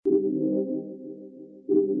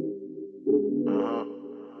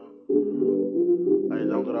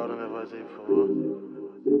Coloca na voz aí, por favor.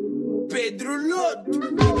 Pedro Loto.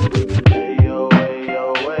 Hey yo, hey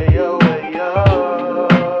yo, hey yo, hey yo.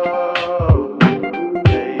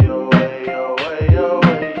 Hey yo, hey yo, hey yo,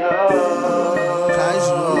 hey yo. Tá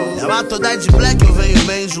slow. Ela toda de black, eu venho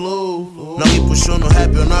bem slow. Não me puxou no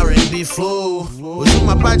rap ou no R&B flow. Hoje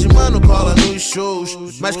uma pá de mano cola nos shows,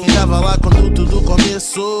 mas quem tava lá quando tudo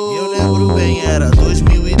começou? Eu lembro bem, era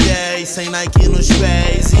 2010, sem Nike nos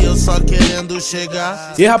pés e eu só querendo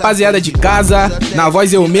chegar. E rapaziada de casa, na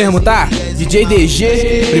voz eu mesmo, tá? DJ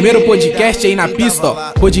DG, primeiro podcast aí na pista, ó.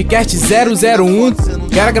 Podcast 001.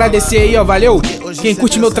 Quero agradecer aí, ó, valeu? Quem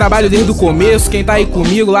curte meu trabalho desde o começo, quem tá aí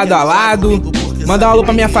comigo lado a lado. Mandar um alô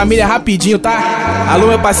pra minha família rapidinho, tá? Alô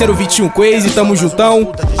meu parceiro Vitinho Crazy, tamo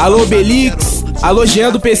juntão. Alô Belix, alô Jean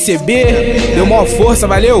do PCB. Deu maior força,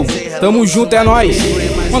 valeu? Tamo junto, é nóis.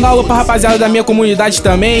 Mandar um alô pra rapaziada da minha comunidade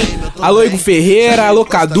também. Alô Igor Ferreira, alô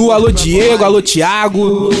Cadu, alô Diego, alô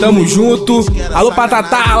Thiago. Tamo junto. Alô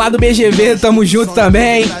Patatá lá do BGV, tamo junto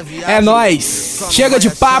também. É nóis. Chega de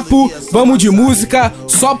papo, vamos de música.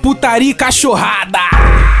 Só putaria e cachorrada.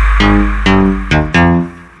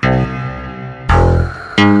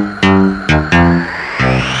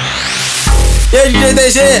 E aí, DJ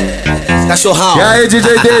DG, cachorrão. E aí,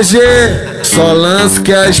 DJ DG, só lance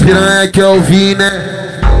que as piranha que eu vi, né?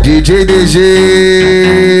 DJ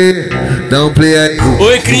DG, dá um play aí.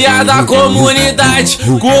 Oi, cria da comunidade,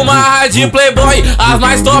 com uma rádio playboy, as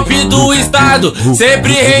mais top do estado,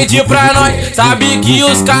 sempre rende pra nós. Sabe que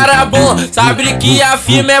os cara bom, sabe que a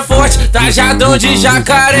firma é forte. Trajadão de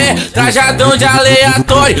jacaré, trajadão de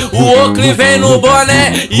aleatório. O Oakley vem no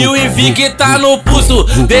boné e o Invic tá no pulso.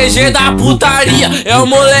 DG da putaria, é o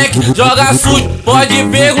moleque, joga sujo. Pode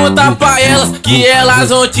perguntar pra elas, que elas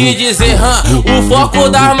vão te dizer. O foco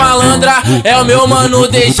da malandra é o meu mano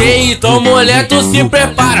DG. Então mulher, tu se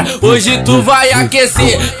prepara, hoje tu vai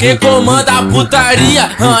aquecer. Quem comanda a putaria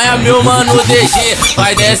é meu mano DG.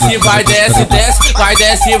 Vai desce, vai desce, desce. Vai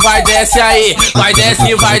desce, vai desce aí. Vai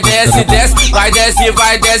desce, vai desce, desce. Vai desce,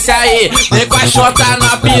 vai desce aí. Vem com a chota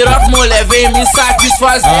na piroca, mulher, vem me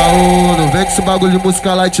satisfazer. Não vem com esse bagulho de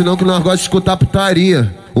música light não, que nós gostamos de escutar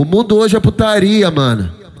putaria. O mundo hoje é putaria, mano.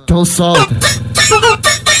 Então solta.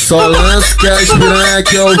 Só lance que as piranha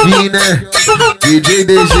que eu vi, né? DJ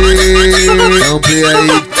DG, dá um play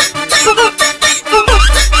aí.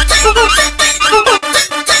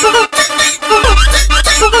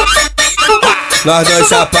 Nós dois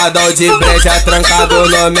chapadão de breja trancado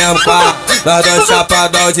no mesmo quarto. Nós dois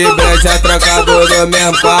chapadão de breja trancado no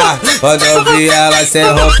mesmo quarto. Quando eu vi ela sem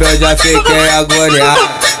roupa eu já fiquei agoniado.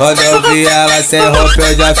 Quando eu vi ela sem roupa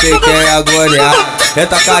eu já fiquei agoniado.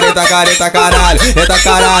 Eita careta, careta, caralho. Eita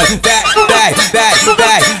caralho. Vem, vem, vem,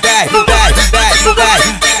 vem, vem, vem,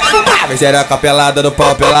 vem. Xereca pelada no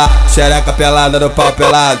pau pelado. Xereca pelada no pau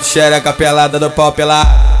pelado. Xereca pelada no pau pelado.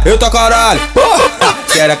 Eita caralho.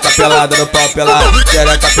 Xereca pelada no pau pelado,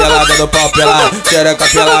 xereca pelada no pau pelado, xereca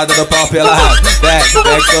pelada no pau pelado.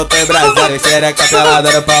 Vem que eu tô embrasado, xereca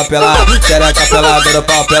pelada no pau pelado, xereca pelada no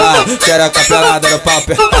pau pelado, xereca pelada no pau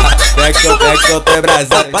pelado. Vem que eu tô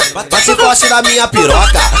embrasado. Bate forte na minha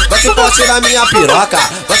piroca, bate forte na minha piroca,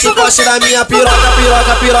 bate forte na minha piroca,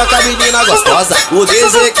 piroca, piroca, menina gostosa. O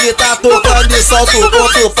DG que tá tocando e solta o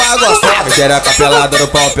ponto pra gostosa. Xereca pelada no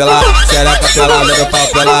pau pelado, xereca pelada no pau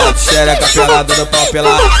pelado, xereca pelada no pau pelado.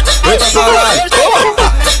 Eita caralho!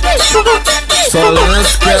 Só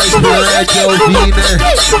lance que as piranha que eu vi, né?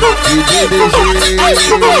 DJ DG.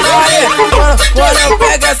 Quando eu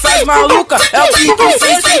pego essas malucas, é o Pique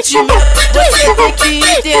sem sentimento. Você tem que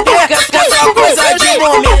entender que é só coisa de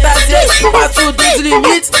momento. Às vezes passo dos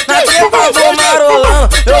limites, na trepa vou marolando.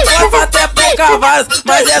 Eu posso até pouca varas,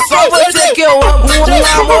 mas é só você que eu amo.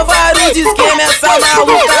 Um amor, vários esquema, essa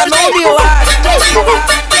maluca não me larga.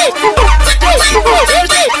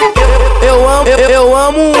 Eu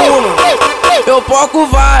amo uma, eu poco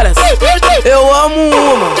várias. Eu amo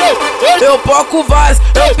uma, eu poco várias.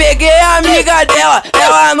 Eu peguei a amiga dela,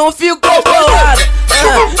 ela não ficou bolada.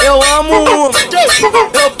 Eu amo uma,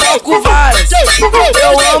 eu poco várias.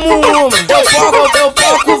 Eu amo uma, eu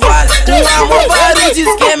poco várias. Um amor, vários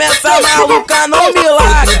esquema, essa maluca não me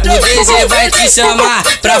larga. O DG vai te chamar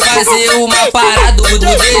pra fazer uma parada. O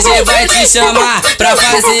DG vai te chamar pra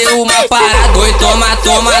fazer uma parada. Oi, toma,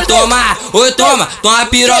 toma, toma. Oi, toma, toma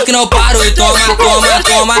piroca e não para. Oi, toma, toma,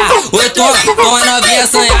 toma. Oi, toma, toma novinha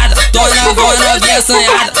assanhada. Toma novinha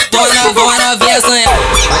assanhada. Toma novinha assanhada.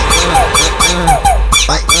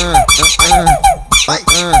 Vai.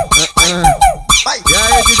 E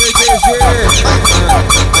aí, DJ DG?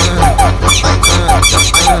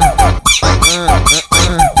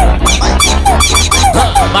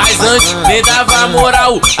 Mas antes, me dava na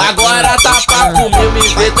moral, agora tá pra comer. Me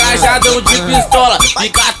vê trajadão de pistola,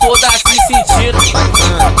 fica toda se sentindo.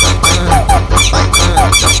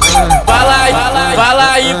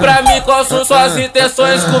 Fala aí pra mim quais são suas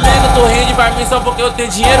intenções comigo. Tu rende pra mim só porque eu tenho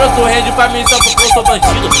dinheiro, tu rende pra mim só porque eu sou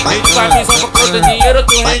bandido. Rende pra mim só porque eu tenho dinheiro,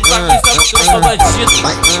 tu rende pra mim só porque eu sou bandido.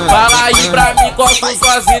 Fala aí pra mim quais são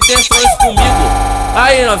suas intenções comigo.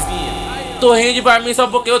 Aí, novinha, tu rende pra mim só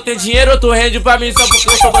porque eu tenho dinheiro, tu rende pra mim só porque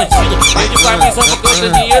eu sou bandido. Rende pra mim só porque eu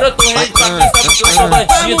tenho dinheiro, tu rende pra mim só porque eu sou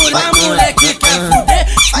bandido. Pra mulher que quer fuder,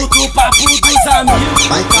 escuta o papo dos amigos.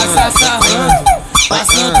 Vou passar sarrando,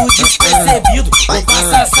 passando despercebido. Vou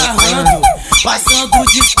passar sarrando, passando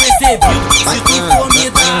despercebido. Se tu for me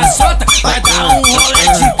dar a chota, vai dar um rolê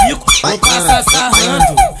de bico. Vou passar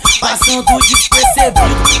sarrando, passando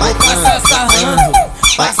despercebido. Vou passar sarrando,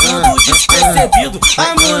 passando despercebido. A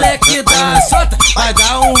mulher que dá a chota vai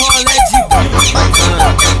dar um rolê de bico.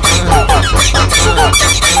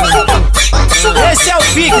 Esse é o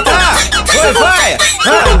Pique, tá? Oi, vai!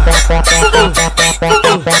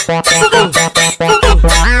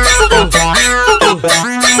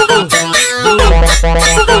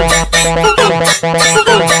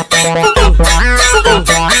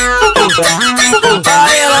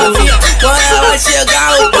 Aí novinha, quando ela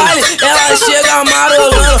chegar no baile, ela chega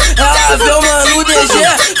marolando. Ela vê o mano DG,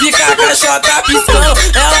 fica a caixota piscando.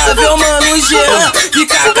 Ela vê o mano Jean,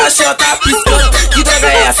 fica a caixota piscando. Que droga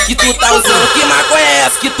é essa que tu tá usando? Que maconha é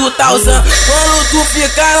essa que tu tá usando? Quando tu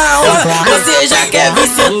fica na onda, você já quer vir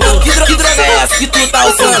sentando. Que droga é essa que tu tá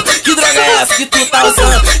usando? Que droga é essa que tu tá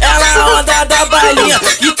usando? É na onda da balinha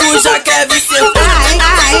que tu já quer vir sentando.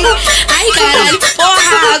 Ai, caralho,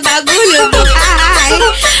 porra, bagulho do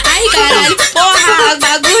ai, caralho, porra,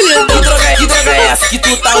 bagulho do Que droga é essa que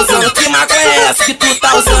tu tá usando? Que maconha é essa que tu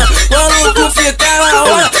tá usando? Quando tu fica na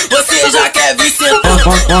onda, você já quer vir sentando.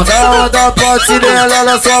 Quando a onda pode nela,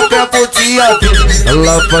 ela só quer putinha.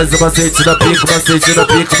 Ela faz o macete na pica, macete na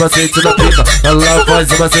pica, macete na pica. Ela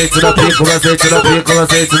faz o macete na pica, macete na pica,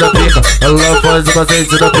 macete na pica. Ela faz o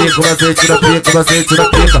macete na pica, macete na pica, macete na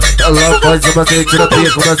pica. Ela faz o macete na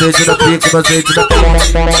pica, macete na pica, macete na pica.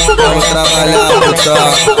 Vamos trabalhar, putão.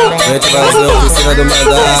 A gente vai fazer a oficina do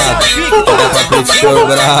mandado. Toda pra frente que eu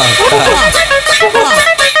bravo.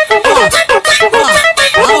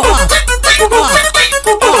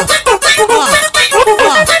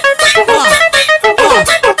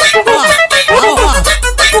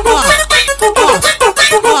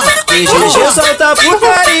 GG solta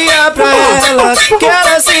putaria pra ela, que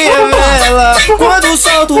ela se revela. Quando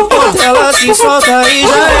solta o ponto, ela se solta e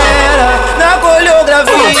já era. Na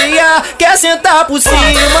coreografia, quer sentar por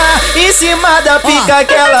cima, em cima da pica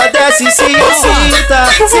que ela desce e se excita.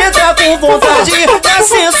 Senta com vontade, na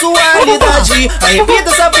sensualidade. Arrebita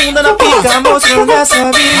essa bunda na pica, mostrando essa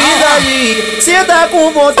habilidade. Senta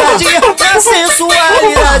com vontade, na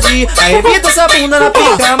sensualidade. Arrebita essa bunda na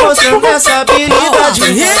pica, mostrando essa habilidade.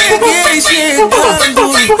 Cheguei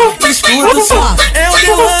chegando, escuta o som. É o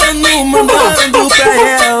Delano mandando pra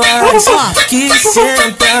elas que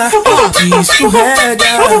senta, que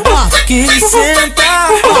escorrega, que senta,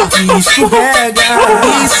 que escorrega,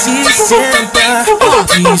 que se senta,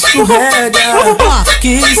 que escorrega,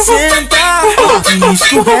 que senta, que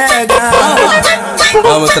escorrega.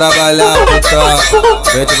 Vamos trabalhar, putão. A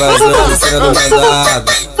gente vai fazer a oficina do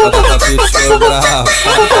mandado. Toda pra frente que eu bravo.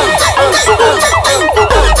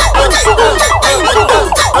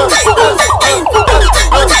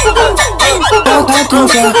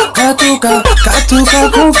 Catuca, catuca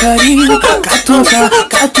com carinho. Catuca,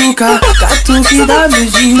 catuca, catuque dá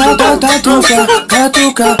beijinho. Catuca,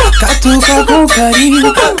 catuca com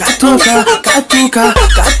carinho. Catuca, catuca,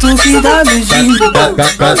 catuque dá beijinho.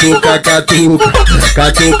 Catuca, catuca,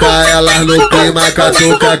 catuca ela no clima.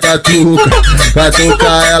 Catuca, catuca, catuca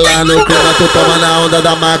ela no clima. Tu toma na onda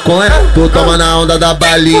da maconha, tu toma na onda da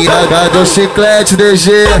balinha. Cadê o chiclete,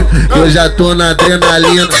 DG? Eu já tô na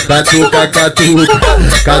adrenalina. Catuca, catuca,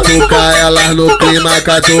 catuca ela no clima.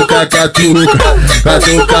 Catuca, catuca,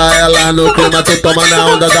 catuca ela no clima. Tu toma na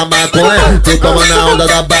onda da maconha, tu toma na onda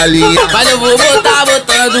da balinha. Mas eu vou botar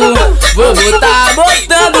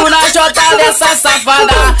botando na jota dessa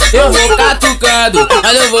safada. Eu vou catucando,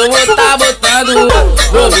 mas eu vou botar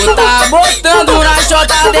botando na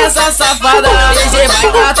jota dessa safada. DG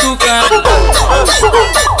vai catucando.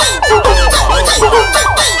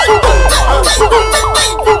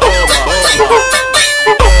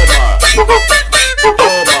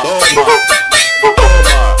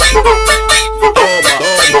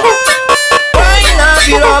 Vai na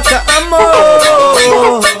piroca,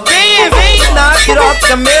 amor. Vem na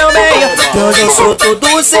piroca, meu bem. Que hoje eu sou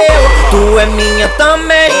todo seu, tu é minha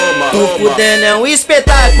também. Tu podendo é um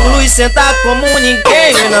espetáculo e sentar como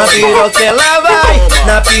ninguém. Na piroca ela vai,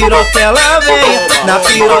 na piroca ela vem, na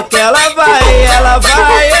piroca ela vai, ela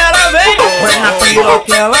vai, ela vem. Vai na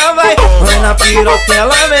piroca ela vai, vai na piroca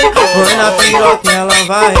ela vem, vai na piroca ela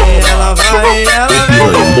vai, ela vai, ela vem.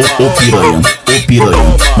 O piranha,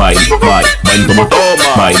 vai tomar, vai tomar,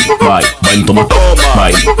 vai tomar.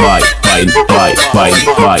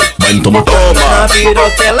 Na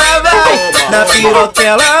piroca ela vai, na piroca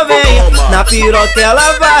ela vem, na piroca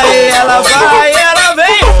ela vai, ela vai, ela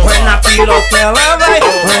vem. Vai na piroca ela vai,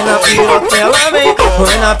 vai na piroca ela vem,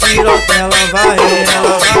 vai na piroca ela vai,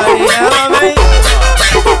 ela vai, ela vem.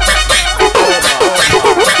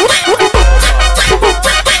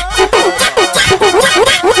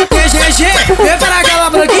 DG, vem para aquela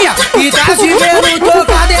branquinha que tá te vendo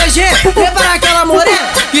tocar. DG, vem para aquela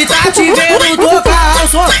morena que tá te vendo tocar ao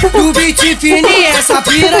som do beat fininho. Essa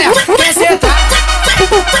piranha quer sentar,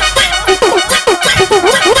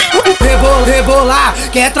 rebolar,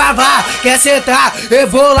 quer travar, quer sentar,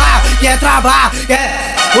 rebolar, quer travar,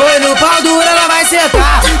 quer... Foi no pau duro, ela vai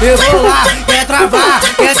sentar, rebolar, quer travar,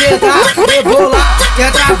 quer sentar, rebolar,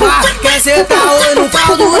 quer travar, quer sentar. Oi, no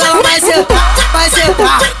pau duro, ela vai sentar, vai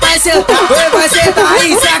sentar, vai sentar, oi, vai sentar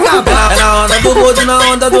e se acabar. É na onda do mudo, na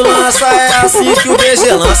onda do lança, é assim que o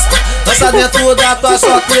BG lança. Lança dentro da tua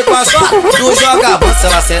shot e com a shot tu joga avança.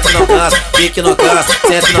 Ela sente e não cansa, pique não cansa,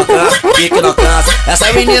 sente e não cansa, pique não cansa.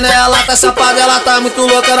 Essa menina, ela tá chapada, ela tá muito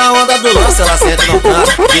louca na onda do lance. Ela sente e não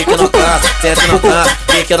cansa, pique não cansa, sente e não cansa,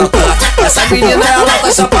 pique não cansa. Essa menina, ela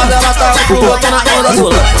tá chapada, ela tá muito louca na onda do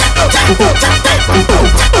lance.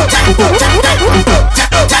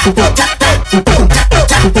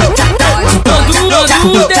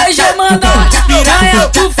 Quando o DG mandar, piranha,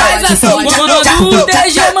 tu faz assim. Quando o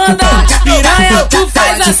DG mandar, piranha, tu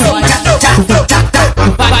faz assim.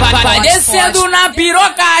 Vai descendo na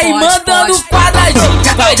piroca e mandando quadradinho.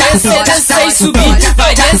 Vai descer, descer e subir.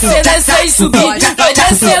 Vai descer, descer e subir. Vai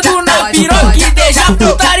descendo na piroca e deixa a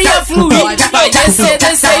putaria fluir. Vai descer,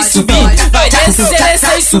 descer e subir. Vai descer,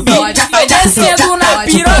 descer e subir. Vai descendo na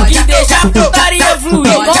piroca e deixa a putaria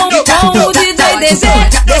fluir. Com o DJ DG,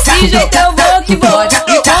 desse jeito eu vou que vou.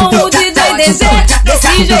 E com o DJ DG,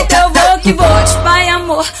 desse jeito eu vou que vou. Vai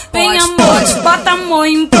amor, vem amor, bota amor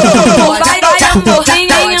em tudo. Vai amor, vem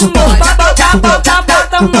amor, bota amor.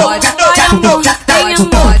 Vai amor, vem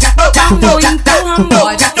amor, bota amor em tudo,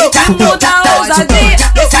 amor. Eu vou mudar a ousadia,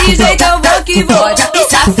 desse jeito eu vou que vou. E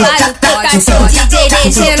safado, teu cachorro, DJ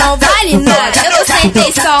DG não vale nada. Eu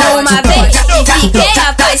sentei só uma vez e fiquei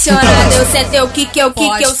apaixonada. Eu sentei o que eu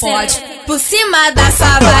sento. Por cima da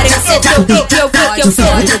sua vara, eu sentei o que eu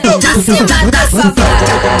sento. Por cima da sua vara.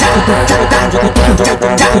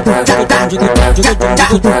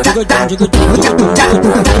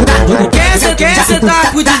 Quer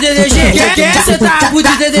sentar pro DDG? Quer sentar pro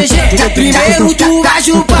DDG? Primeiro tu vai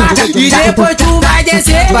chupar e depois tu vai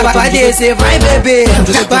descer. Vai descer, vai beber.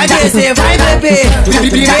 Vai descer, vai beber.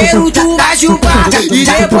 Primeiro tu vai chupar e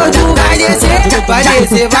depois tu vai descer. Vai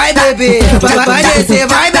descer, vai beber. Vai descer,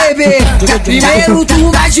 vai beber. Primeiro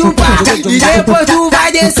tu vai chupar e depois tu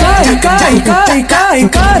vai descer.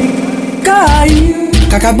 Cai.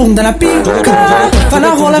 Caca a bunda na pica, vai na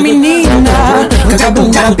rola menina. Caca a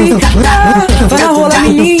bunda na pica, vai na rola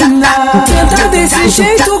menina. Senta desse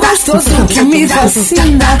jeito gostoso que me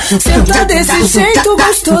fascina. Senta desse jeito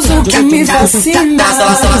gostoso que me fascina.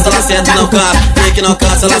 Ela senta e não canta, pique não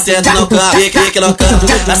cansa. Ela senta e não canta, pique não canta.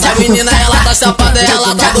 Essa menina, ela tá chapada,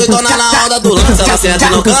 ela tá doidona na onda do lance. Ela senta e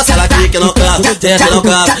não cansa, ela pique não canta. Senta e não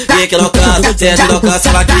canta, pique não canta. Senta e não cansa,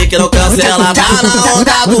 ela pique não cansa. Ela tá na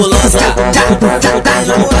onda do lance.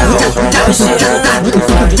 É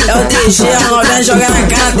o DG, a novinha joga na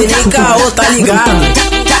cara, tem nem caô, tá ligado?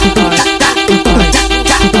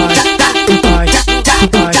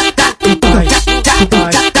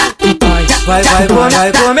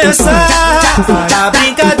 Vai começar a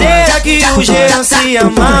brincadeira que o Jean se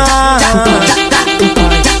amar.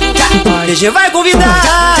 DG vai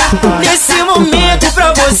convidar nesse momento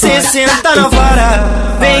pra você sentar na vara.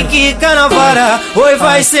 Vem quicar na vara, oi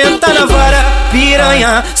vai sentar na vara.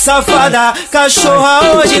 Piranha, safada, cachorra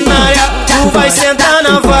ordinária. Tu vai sentar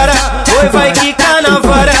na vara, oi vai quicar na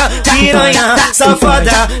vara. Piranha,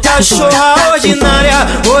 safada, cachorra ordinária.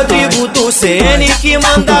 Rodrigo do CN que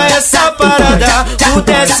manda essa parada. Tu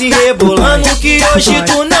desce rebolando que hoje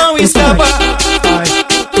tu não escapa.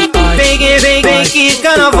 Vem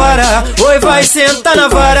quicar na vara, oi vai vai sentar na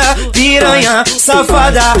vara, piranha,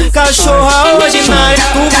 safada, cachorra ordinária.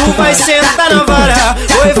 Tu vai sentar na vara,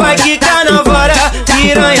 oi vai quicar na vara,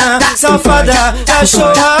 piranha, safada,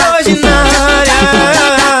 cachorra ordinária.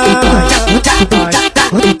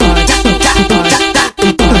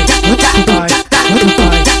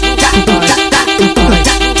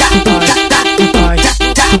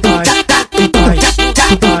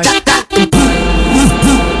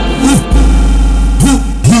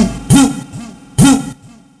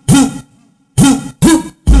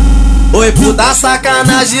 Oi, puta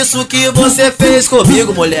sacanagem, isso que você fez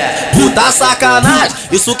comigo, mulher. Puta sacanagem,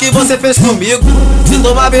 isso que você fez comigo. Se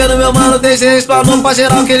toma vendo meu mano, deixa espalhou pra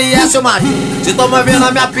geral que ele é seu marido. Se toma vendo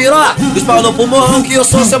a minha piroca, espalhou pro morrão que eu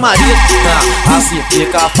sou seu marido. Tá, assim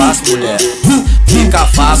fica fácil, mulher. Fica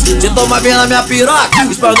fácil. Se toma vendo a minha piroca,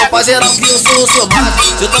 espalhou pra geral que eu sou seu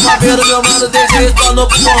macho. Se toma vendo meu mano, deixa espalhou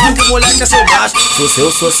pro morrão que o moleque é seu macho.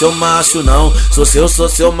 Sou seu macho não. Sou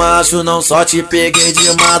seu macho não. Só te peguei de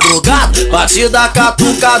madrugada, batida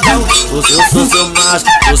catucadão. Sou seu macho.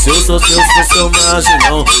 Sou seu macho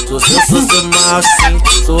não. Sou seu macho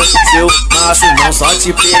sim. Sou seu macho não. Só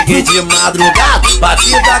te peguei de madrugada,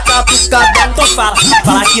 batida catucadão. Então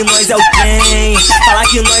fala que nós é o trem, fala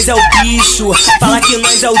que nós é o bicho, fala que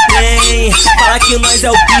nós é o trem, fala que nós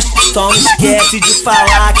é o bicho. Só não esquece de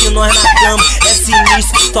falar que nós na cama é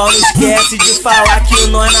sinistro. Só não esquece de falar que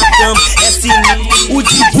nós na cama é sinistro. O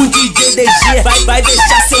DJ DG vai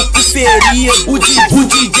deixar seu cu ferido. O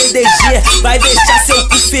DJ DG vai deixar seu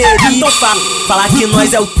cu ferido. Então fala que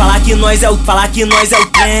nós é o, fala que nós é o, fala que nós é o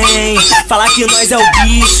trem, fala que nós é o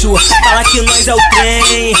bicho, fala que nós é o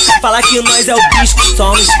trem, fala que nós é o bicho. Só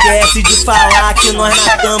não esquece de falar que nós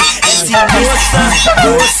na cama é sinistro.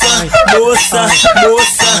 Moça,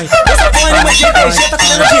 essa porra nenhuma de DG tá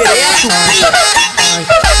comendo direto.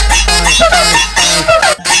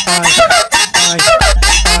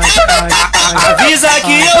 Avisa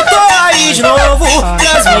que eu tô aí de novo,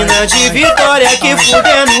 pras minas de Vitória que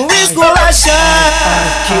fudendo esculachar.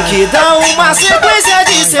 Que dá uma sequência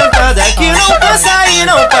de sentada que não cansa e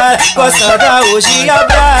não para. Gosta da orgia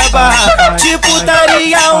braba, de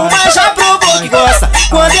putaria uma já provou que gosta.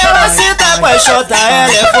 Quando ela senta com a xota,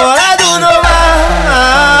 ela é fora do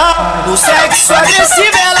normal. No sexo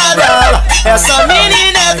agressivo ela dá aula. Essa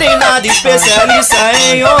menina é treinada, especialista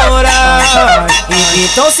em oral.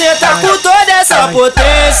 Então senta com toda essa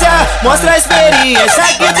potência, mostra a experiência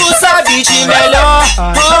que tu sabe de melhor.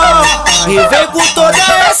 E vem com toda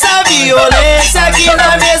essa violência que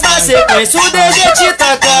na mesma sequência o DG te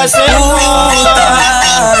taca sem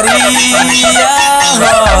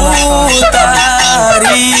Putaria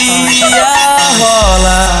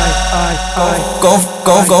rola.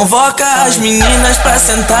 Convoca as meninas pra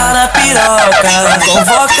sentar na piroca.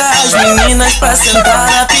 Convoca as meninas pra sentar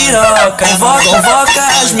na piroca. Convoca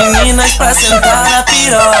as meninas pra sentar na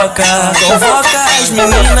piroca. Convoca as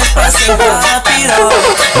meninas pra sentar na piroca.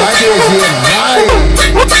 Vai, DG, vai!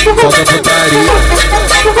 Falta putaria.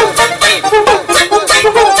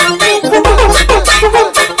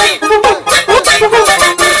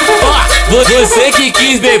 Você que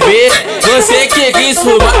quis beber, você que quis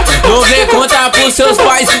fumar, não vem contar pros seus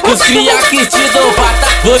pais, os cria que te dão pata.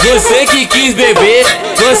 Você que quis beber,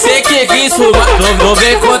 você que quis fumar, não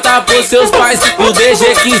vem contar pros seus pais, o DG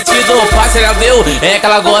que te dão pata. Se ela deu, é que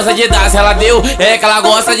ela gosta de dar. Se ela deu, é que ela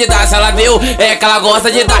gosta de dar. Se ela deu, é que ela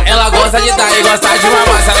gosta de dar. Ela gosta de dar e gosta de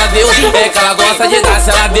mamar. Se ela deu, é que ela gosta de dar. Se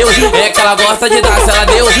ela deu, é que ela gosta de dar. Se ela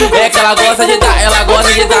deu, é que ela gosta de dar. Ela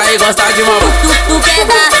gosta de dar e gosta de mamar. Tu quer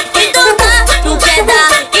dar, então dá. Tu quer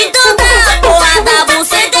dar, então dá. A porra da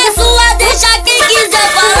buceta é sua, deixa quem quiser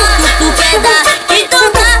falar. Tu quer dar,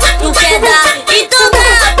 então dá. Tu quer dar, então dá.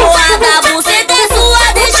 A porra da buceta é sua,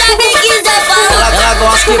 deixa quem quiser falar. Ela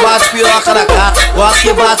gosta que bate piroca na cara, gosta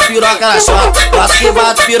que bate piroca na chota, gosta que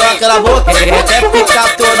bate piroca na boca, até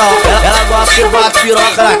ficar toda hora. Ela gosta que bate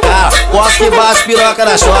piroca na cara, gosta que bate piroca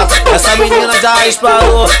na chota. Essa menina já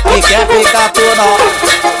explorou e quer ficar toda hora.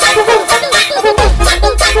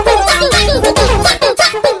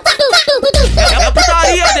 É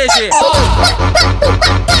putaria, DG.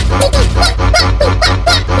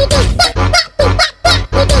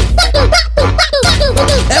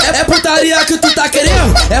 É putaria que tu tá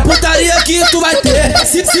querendo, é putaria que tu vai ter.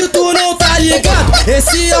 Se tu não tá ligado,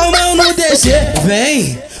 esse é o mano DG.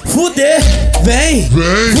 Vem fuder, vem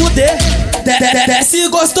fuder. Desce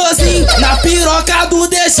gostosinho na piroca do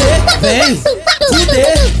DG. Vem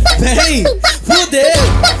fuder, vem fuder.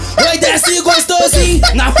 Oi, desce gostosinho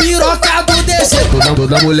na piroca do DG.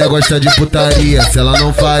 Toda mulher gosta de putaria. Se ela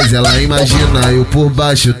não faz, ela imagina. Eu por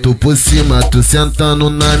baixo, tu por cima, tu sentando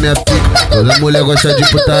na minha pica. Toda mulher gosta de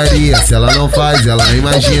putaria. Se ela não faz, ela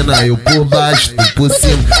imagina. Eu por baixo, tu por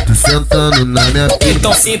cima, tu sentando na minha pica.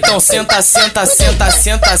 Então senta, senta, senta,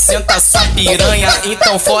 senta, senta sua piranha.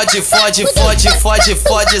 Então fode, fode, fode, fode,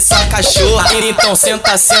 fode sua cachorra. Então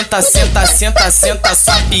senta, senta, senta, senta, senta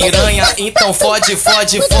sua piranha. Então fode,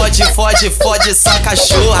 fode, fode, fode, fode sua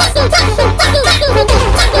cachorra.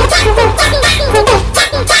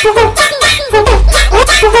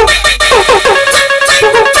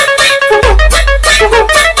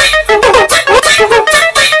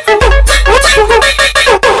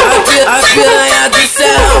 A piranha do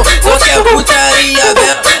céu só quer putaria,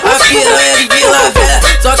 velho. A piranha de Vila Velha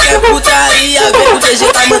só quer putaria, velho. O DG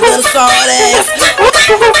tá mandando sua hora é essa.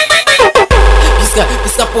 Pisca,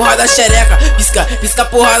 pisca porra da xereca. Pisca, pisca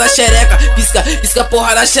porra da xereca. Pisca, pisca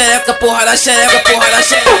porra da xereca. Porra da xereca, porra da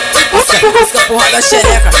xereca. Pisca, pisca porra da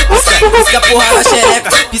xereca. Pisca, pisca porra da xereca.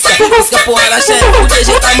 Pisca, pisca porra da xereca. O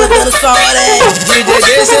DG tá mandando sua hora é essa.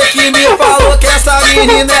 DJ que me falou que essa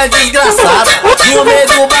menina é desgraçada. No meio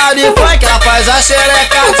do baile funk ela faz a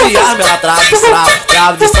xereca de arma. Ela trava, destrava,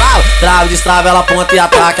 trava, destrava, trava, destrava, ela ponta e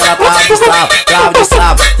ataca. Ela trava, destrava, trava,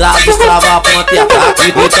 destrava, trava, destrava, ponta e ataca.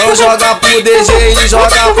 Então joga pro DJ e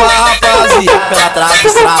joga pra rapaziada. Ela trava,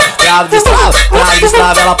 destrava, trava, destrava, trava,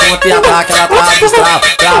 destrava, ela ponta e ataca. Ela trava, destrava,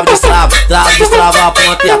 trava, destrava, trava, destrava,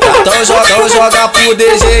 ponta e ataca. Então joga pro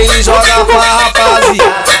DJ e joga pra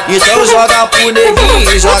rapaziada. Então joga pro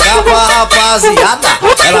neguinho e joga pra rapaziada.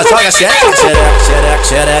 Ela joga xereca, xereca, xereca,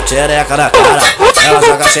 xereca, xereca na cara. Ela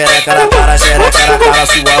joga xereca na cara, xereca na cara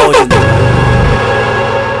sua hoje.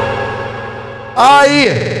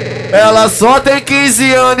 Aí, ela só tem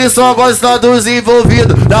 15 anos e só gosta dos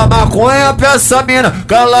envolvidos. Da maconha pra essa mina,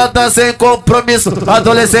 que ela tá sem compromisso.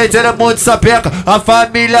 Adolescente, ela é muito sapeca, a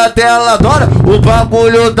família dela adora. O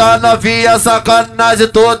bagulho da novinha, sacanagem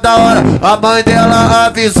toda hora. A mãe dela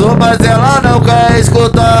avisou, mas ela não quer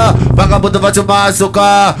escutar. Vagabundo vai te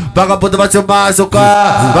machucar, vagabundo vai te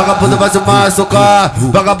machucar, vagabundo vai te machucar,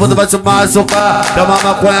 vagabundo vai te machucar. Dá uma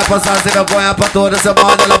maconha passar sem vergonha pra toda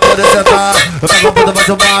semana ela poder sentar. Vagabundo vai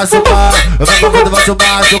te machucar, vagabundo vai te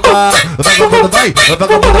machucar, vagabundo vai,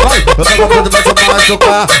 vagabundo vai, vagabundo vai te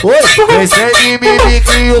machucar. Oi, vem sem mimimi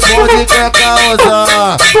que o bonde quer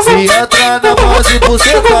causar. Se entrar na base,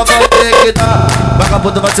 você vai ter que dar.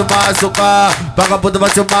 Vagabundo vai te machucar, vagabundo vai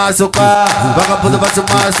te machucar, vagabundo vai te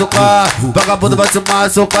machucar, vagabundo vai te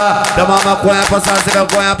machucar. Dá uma maconha passar sem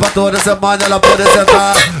vergonha pra toda semana ela poder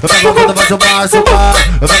sentar. Vagabundo vai te machucar,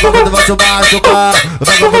 vagabundo vai te machucar,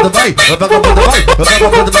 vagabundo vai, vagabundo vai,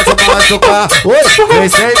 vagabundo vai te machucar. Oi, vem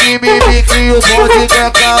sem mimimi que o bonde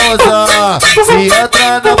quer causar. Se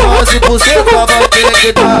entrar na base, você vai ter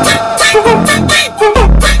que dar.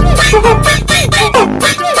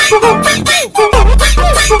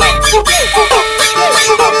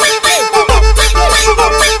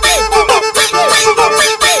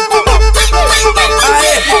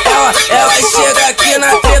 Ela chega aqui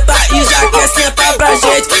na treta e já quer sentar pra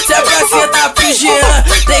gente. Se é pra sentar pro Jean,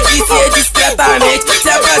 tem que ser discretamente. Se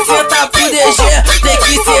é pra sentar pro DG, tem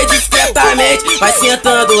que ser discretamente. Vai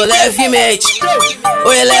sentando levemente,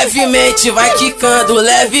 oi levemente, vai quicando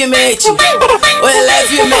levemente, oi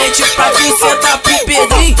levemente. Pra tu sentar pro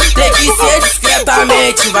Pedrinho, tem que ser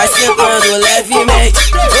discretamente. Vai sentando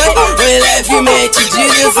levemente, oi levemente,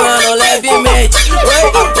 deslizando levemente,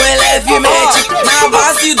 oi levemente. Na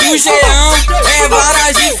base do Jean é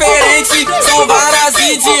varas diferentes, são varas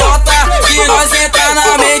idiota que nós entra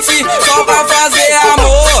na mente. Só pra fazer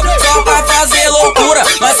amor, só pra fazer loucura.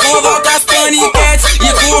 Nós convoca as paniquetes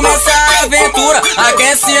e começa a aventura.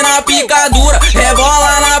 Aquece na picadura,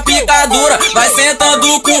 rebola na picadura. Vai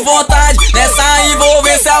sentando com vontade nessa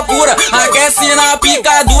envolvência pura. Aquece na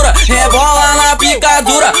picadura, rebola na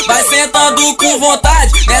picadura. Vai sentando com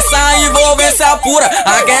vontade nessa envolvência pura.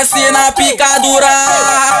 Aquece na picadura.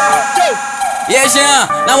 E aí, Jean,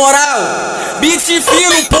 na moral, beat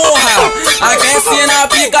fino, porra. Aquece na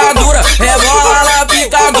picadura, rebola na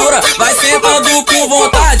picadura. Vai sentando com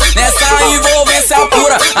vontade nessa envolvência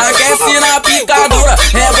pura. Aquece na picadura,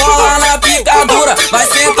 rebola na picadura. Vai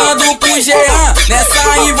sentando com Jean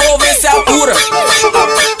nessa envolvência pura.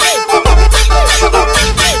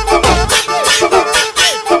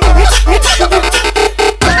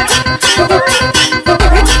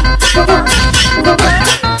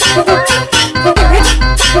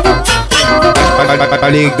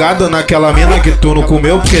 ligado naquela mina que tu não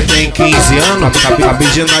comeu porque tem 15 anos? Cabe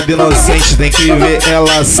de nada inocente, tem que ver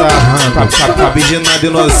ela sarrando. Cabe de nada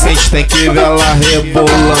inocente, tem que ver ela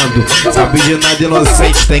rebolando. Cabe de nada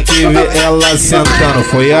inocente, tem que ver ela sentando.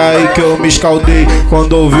 Foi aí que eu me escaldei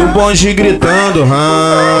quando ouvi o bonde gritando.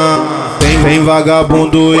 Vem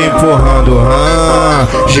vagabundo empurrando.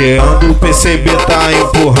 Jean do PCB tá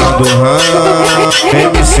empurrando.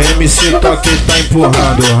 MC Toque tá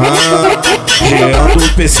empurrando. Jean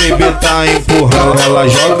do PCB tá empurrando. Ela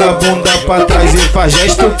joga a bunda pra trás e faz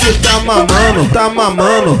gesto que tá mamando. Tá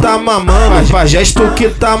mamando, tá mamando. Faz gesto que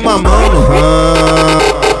tá mamando.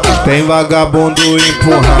 Tem vagabundo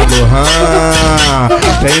empurrando.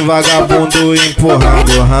 Tem vagabundo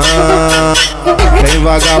empurrando. Tem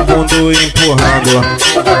vagabundo empurrando.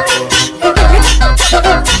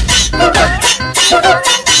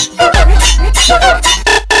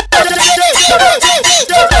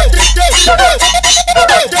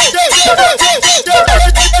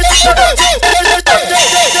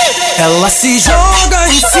 Ela se joga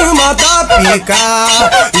em cima da pica,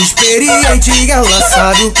 experiente, ela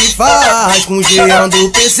sabe o que faz. Com o Jean do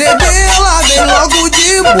PCB, ela vem logo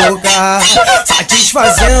de boca,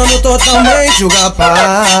 satisfazendo totalmente o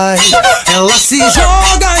rapaz. Ela se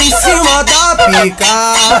joga em cima da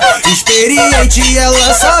pica, experiente,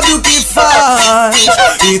 ela sabe o que faz.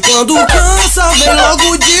 E quando cansa, vem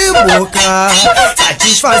logo de boca,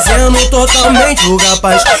 satisfazendo totalmente o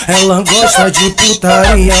rapaz. Ela gosta de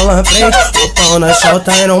putaria, ela prende o pau na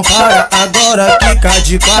chota e não para. Agora fica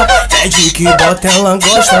de quatro, pede que bota. Ela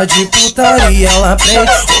gosta de putaria, ela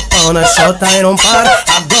prende o pau na chota e não para.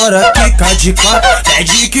 Agora fica de quatro,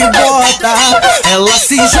 pede que bota. Ela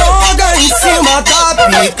se joga em cima da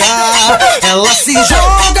pica, ela se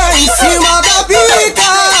joga em cima da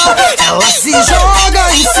pica, ela se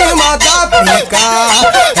joga em cima da pica,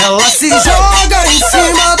 ela se joga em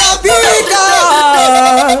cima da pica.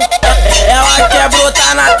 Ela quer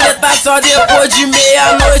brotar na treta só depois de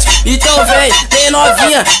meia-noite. Então vem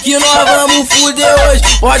novinha que nós vamos fuder hoje.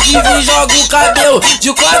 Pode vir, joga o cabelo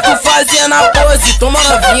de quatro fazendo a pose. Toma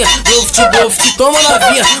novinha, bluft, toma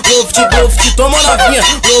novinha, bluft, toma novinha,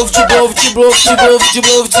 bluft, toma novinha, bluft,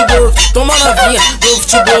 toma novinha, bluft,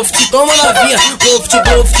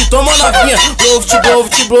 toma novinha, bluft.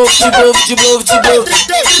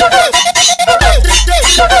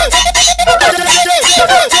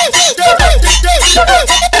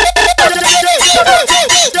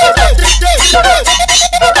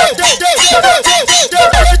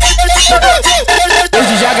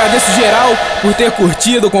 Desde já agradeço geral por ter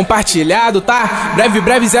curtido, compartilhado, tá?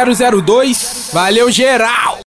 Breve 002. Valeu geral!